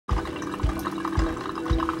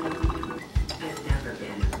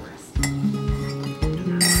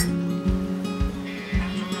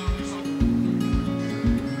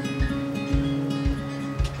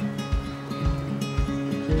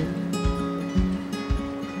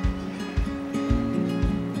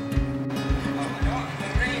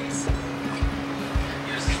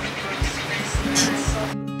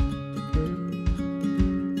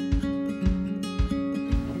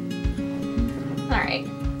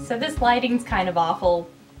So this lighting's kind of awful,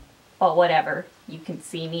 but whatever. You can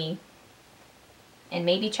see me. And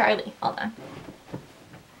maybe Charlie. Hold on.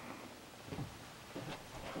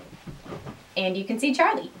 And you can see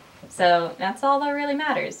Charlie. So that's all that really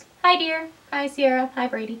matters. Hi dear. Hi Sierra. Hi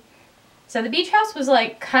Brady. So the beach house was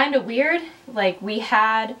like kind of weird. Like we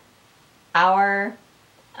had our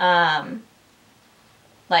like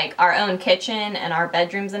our own kitchen and our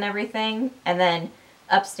bedrooms and everything, and then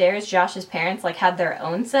upstairs Josh's parents like had their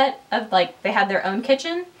own set of like they had their own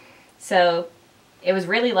kitchen. So it was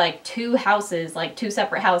really like two houses, like two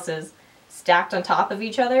separate houses stacked on top of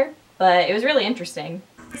each other, but it was really interesting.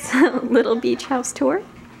 So little beach house tour.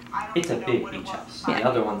 It's a big beach house. Yeah. The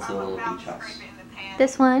other one's a little beach house.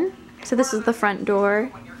 This one, so this is the front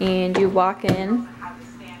door, and you walk in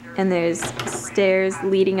and there's stairs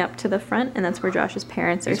leading up to the front, and that's where Josh's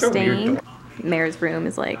parents are staying. Mare's room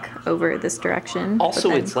is like over this direction.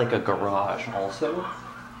 Also, it's like a garage also.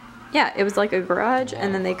 Yeah, it was like a garage,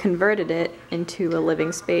 and then they converted it into a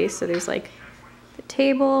living space. So there's like the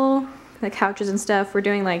table, the couches and stuff. We're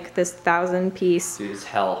doing like this 1,000-piece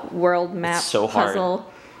world map puzzle.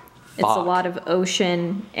 It's a lot of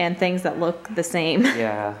ocean and things that look the same.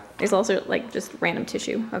 Yeah. There's also like just random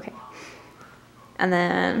tissue. Okay. And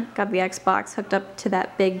then got the Xbox hooked up to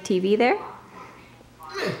that big TV there.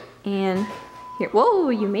 And here, whoa,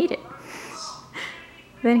 you made it.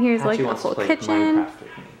 Then here's like the full kitchen.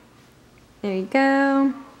 There you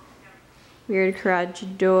go. Weird garage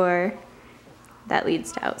door that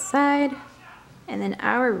leads to outside. And then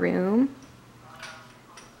our room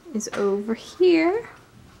is over here.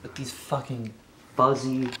 With these fucking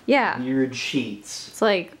fuzzy, weird sheets. It's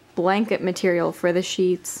like blanket material for the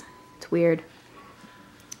sheets. It's weird.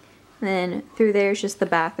 And then through there is just the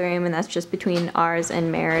bathroom, and that's just between ours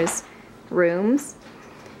and Mare's rooms.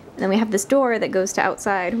 And then we have this door that goes to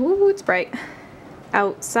outside. Ooh, it's bright.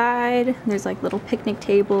 Outside, there's like little picnic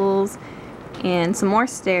tables and some more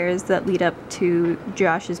stairs that lead up to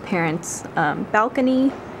Josh's parents'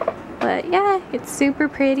 balcony. But yeah, it's super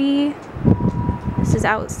pretty. This is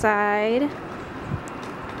outside.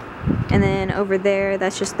 And then over there,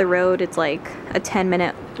 that's just the road. It's like a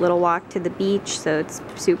 10-minute little walk to the beach, so it's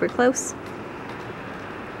super close.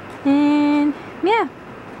 And yeah.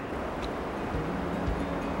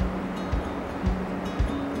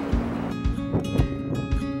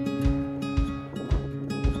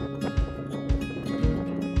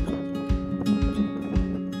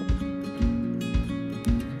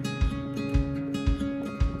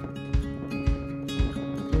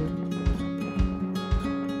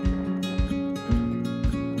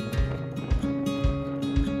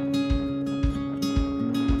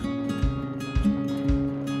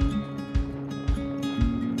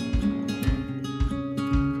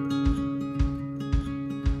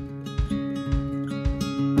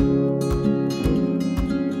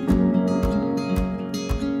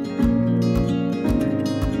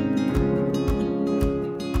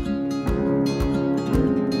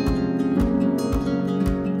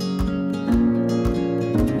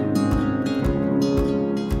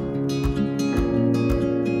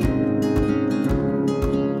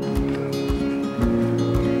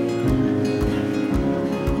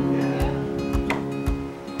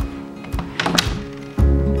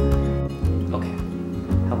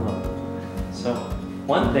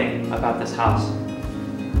 One thing about this house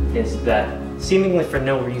is that, seemingly for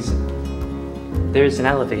no reason, there's an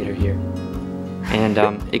elevator here. And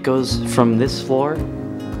it goes from this floor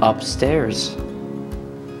upstairs.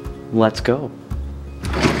 Let's go.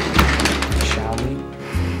 Shall we?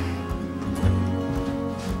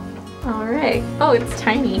 Alright. Oh, it's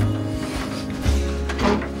tiny.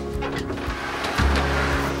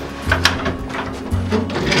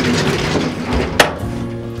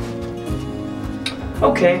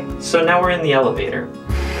 Okay, so now we're in the elevator.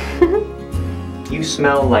 You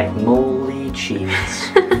smell like moldy cheese.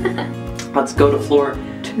 Let's go to floor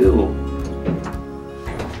 2.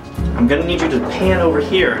 I'm gonna need you to pan over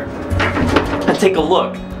here and take a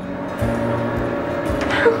look.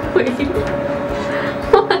 Wait.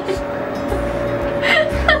 What?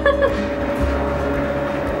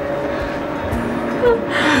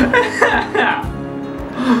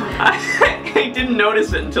 I didn't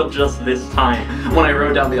notice it until just this time when I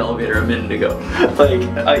rode down the elevator a minute ago. Like,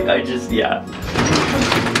 I just, yeah.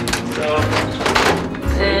 So.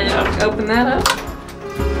 And open that up.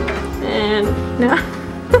 And no.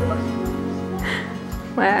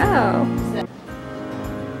 Wow.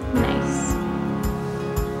 Nice.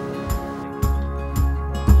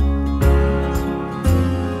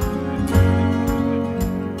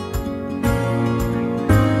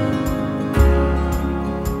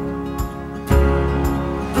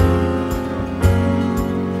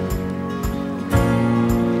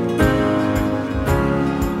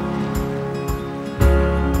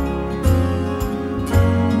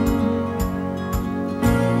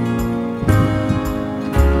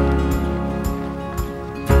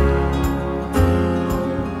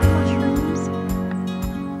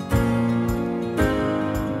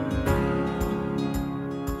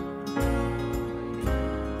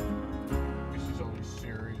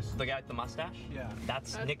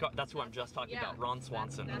 That's who I'm just talking about. Ron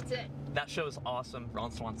Swanson. That's it. That show's awesome.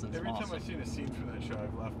 Ron Swanson's Every awesome. time I've seen a scene from that show,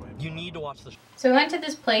 I've laughed my You need to watch the show. So we went to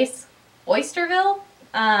this place, Oysterville.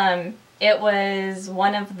 It was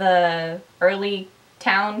one of the early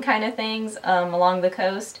town kind of things along the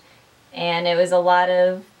coast, and it was a lot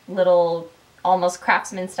of little almost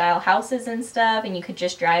craftsman style houses and stuff, and you could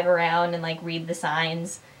just drive around and like read the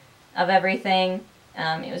signs of everything.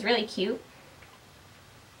 It was really cute.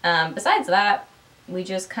 Besides that, we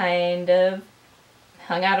just kind of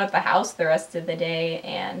hung out at the house the rest of the day,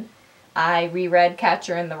 and I reread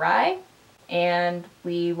Catcher in the Rye, and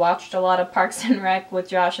we watched a lot of Parks and Rec with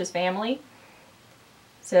Josh's family.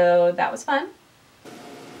 So that was fun.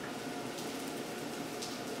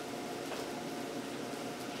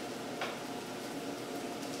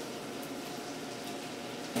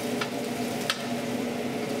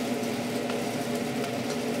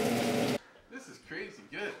 This is crazy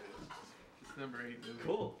good. It's number 8 movie.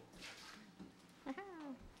 Cool.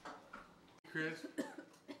 Chris.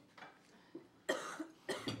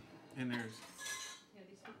 And there's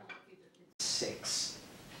 6.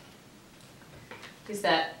 Is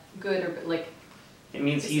that good or like? It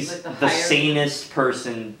means This is he's like the the higher- sanest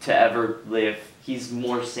person to ever live. He's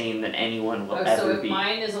more sane than anyone will ever be.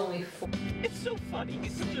 is only 4. It's so funny.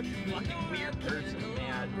 He's such a fucking weird person,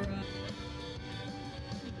 man.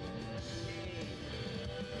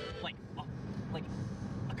 Like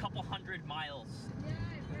a couple 100 miles.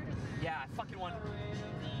 Yeah, I fucking want.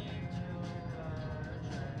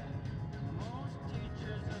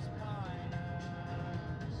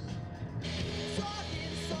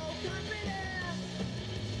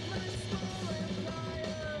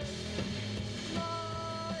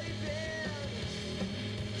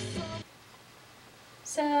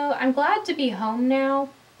 So I'm glad to be home now,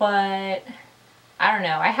 but I don't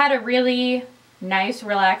know. I had a really nice,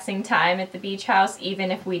 relaxing time at the beach house,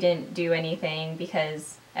 even if we didn't do anything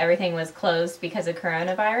because everything was closed because of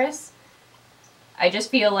coronavirus. I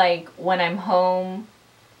just feel like when I'm home,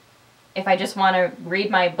 if I just want to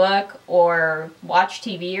read my book or watch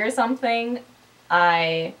TV or something,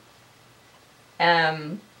 I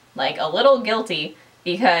am like a little guilty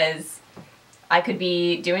because I could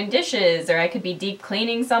be doing dishes, or I could be deep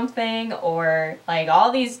cleaning something, or like all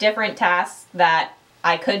these different tasks that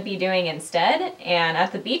I could be doing instead. And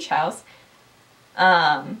at the beach house,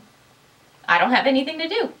 I don't have anything to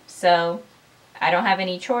do. So I don't have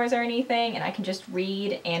any chores or anything, and I can just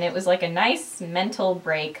read, and it was like a nice mental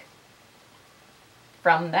break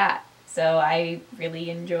from that. So I really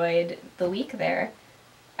enjoyed the week there.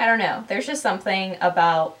 I don't know, there's just something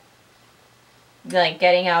about like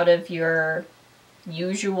getting out of your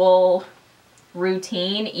usual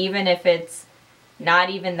routine, even if it's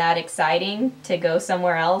not even that exciting, to go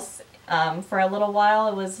somewhere else for a little while.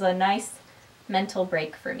 It was a nice mental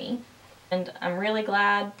break for me, and I'm really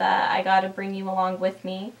glad that I got to bring you along with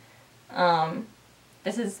me.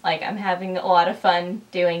 This is like, I'm having a lot of fun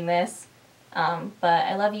doing this, but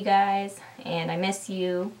I love you guys and I miss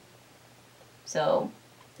you, so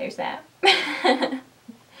there's that.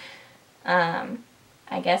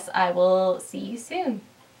 I guess I will see you soon.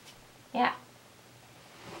 Yeah.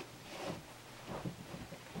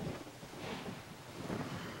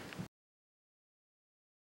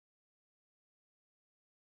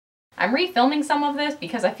 I'm refilming some of this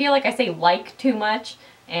because I feel like I say like too much,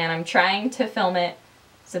 and I'm trying to film it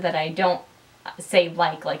so that I don't say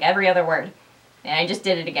like every other word. And I just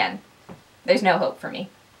did it again. There's no hope for me.